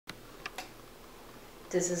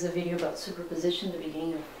This is a video about superposition, the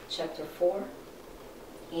beginning of chapter 4,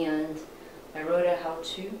 and I wrote a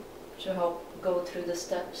how-to to help go through the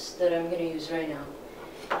steps that I'm going to use right now.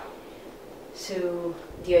 So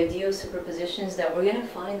the idea of superposition is that we're going to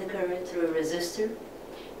find the current through a resistor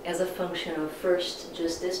as a function of first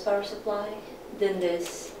just this power supply, then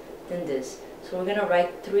this, then this. So we're going to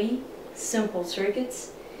write 3 simple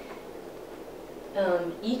circuits,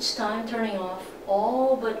 each time turning off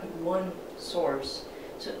all but one source.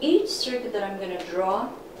 So each circuit that I'm going to draw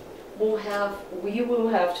we will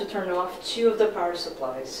have to turn off 2 of the power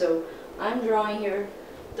supplies. So I'm drawing here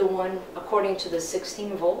the one according to the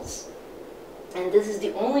 16 volts, and this is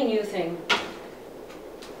the only new thing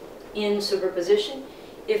in superposition.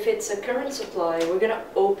 If it's a current supply, we're going to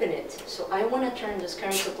open it. So I want to turn this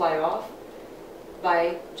current supply off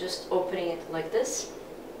by just opening it like this.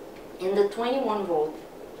 In the 21 volt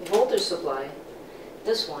voltage supply,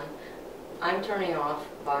 this one, I'm turning off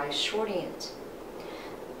by shorting it.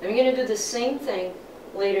 I'm going to do the same thing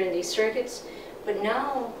later in these circuits, but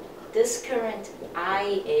now this current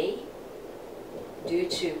IA, due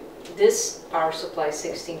to this power supply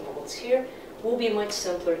 16 volts here, will be much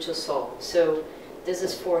simpler to solve. So this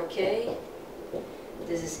is 4K,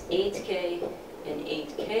 this is 8K, and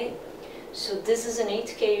 8K. So this is an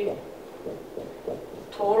 8K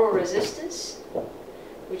total resistance,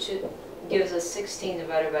 which gives us 16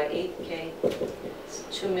 divided by 8K, it's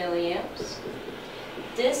 2 milliamps.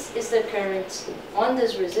 This is the current on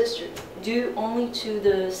this resistor due only to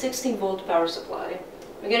the 16 volt power supply.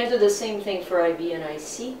 We're going to do the same thing for IB and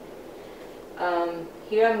IC.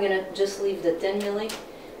 Here I'm going to just leave the 10 milli.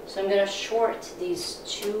 So I'm going to short these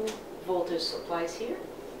 2 voltage supplies here,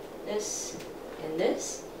 this and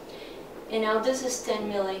this. And now this is 10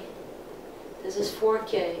 milli, this is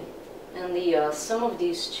 4K, and the sum of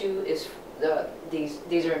these 2 is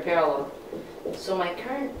these are in parallel. So my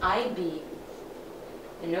current IB,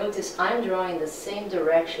 and notice I'm drawing the same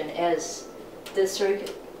direction as this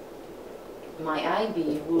circuit. My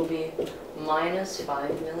IB will be minus 5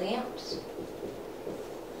 milliamps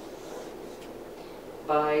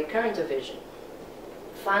by current division.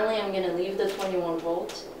 Finally, I'm going to leave the 21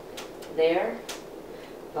 volt there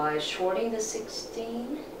by shorting the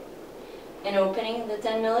 16 and opening the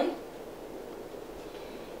 10 milli.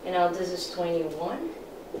 And now this is 21,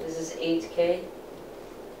 this is 8K,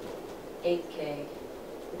 8K,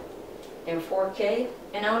 and 4K.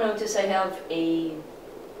 And now notice I have a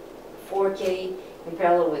 4K in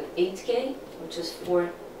parallel with 8K, which is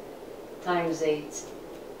 4 times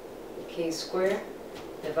 8K squared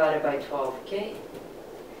divided by 12K.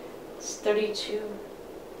 It's 32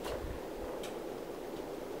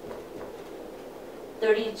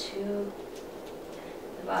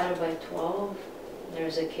 divided by 12.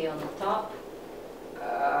 There's a K on the top.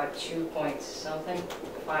 2 point something,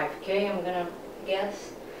 5K I'm gonna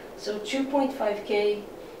guess. So 2.5K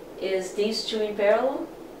is these 2 in parallel,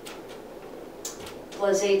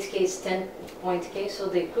 plus 8K is 10.K, so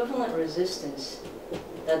the equivalent resistance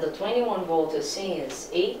that the 21 volt is seeing is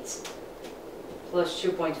 8 plus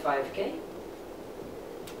 2.5K,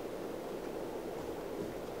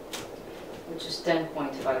 which is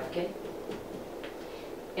 10.5K.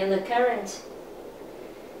 And the current,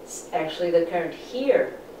 actually the current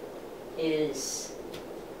here is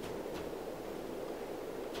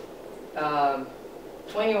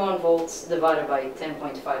 21 volts divided by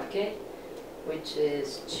 10.5K, which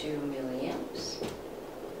is 2 milliamps.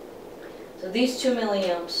 So these 2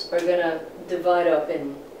 milliamps are going to divide up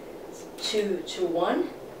in 2 to 1.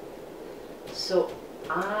 So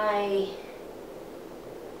IC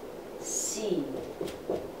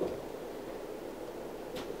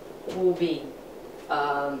will be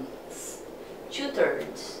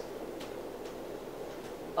 2/3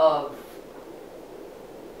 of,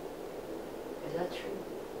 is that true?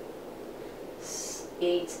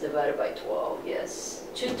 8 divided by 12, yes.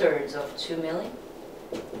 2/3 of 2 milli,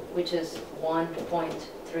 which is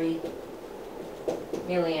 1.3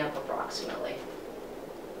 milliamp approximately.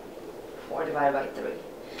 4 divided by 3.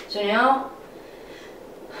 So now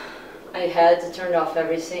I had to turn off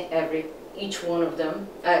each one of them.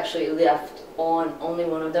 I actually left on only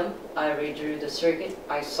one of them. I redrew the circuit.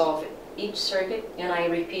 I solved each circuit, and I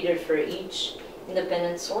repeated for each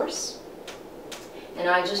independent source. And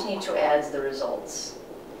I just need to add the results.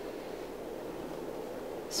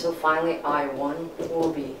 So finally, I1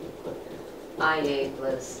 will be IA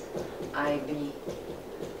plus IB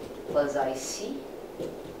plus IC.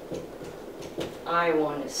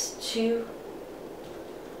 I1 is 2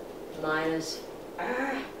 minus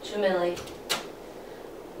 2 milli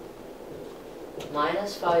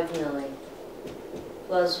minus 5 milli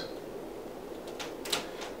plus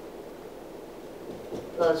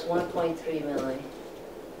plus 1.3 milli.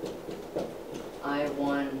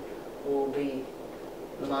 I1 will be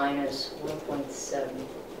minus 1.7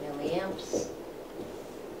 milliamps.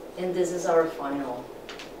 And this is our final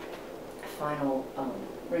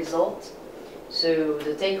result. So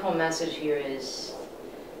the take-home message here is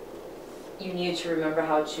you need to remember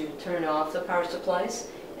how to turn off the power supplies,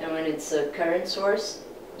 and when it's a current source,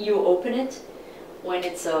 you open it. When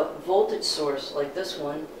it's a voltage source like this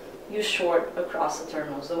one, you short across the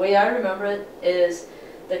terminals. The way I remember it is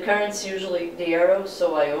the current's usually the arrow,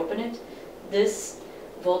 so I open it. This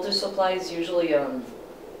voltage supply is usually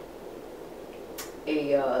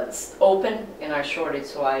it's open and I short it,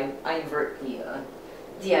 so I invert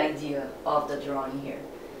the idea of the drawing here.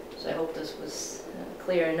 So I hope this was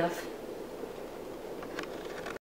clear enough.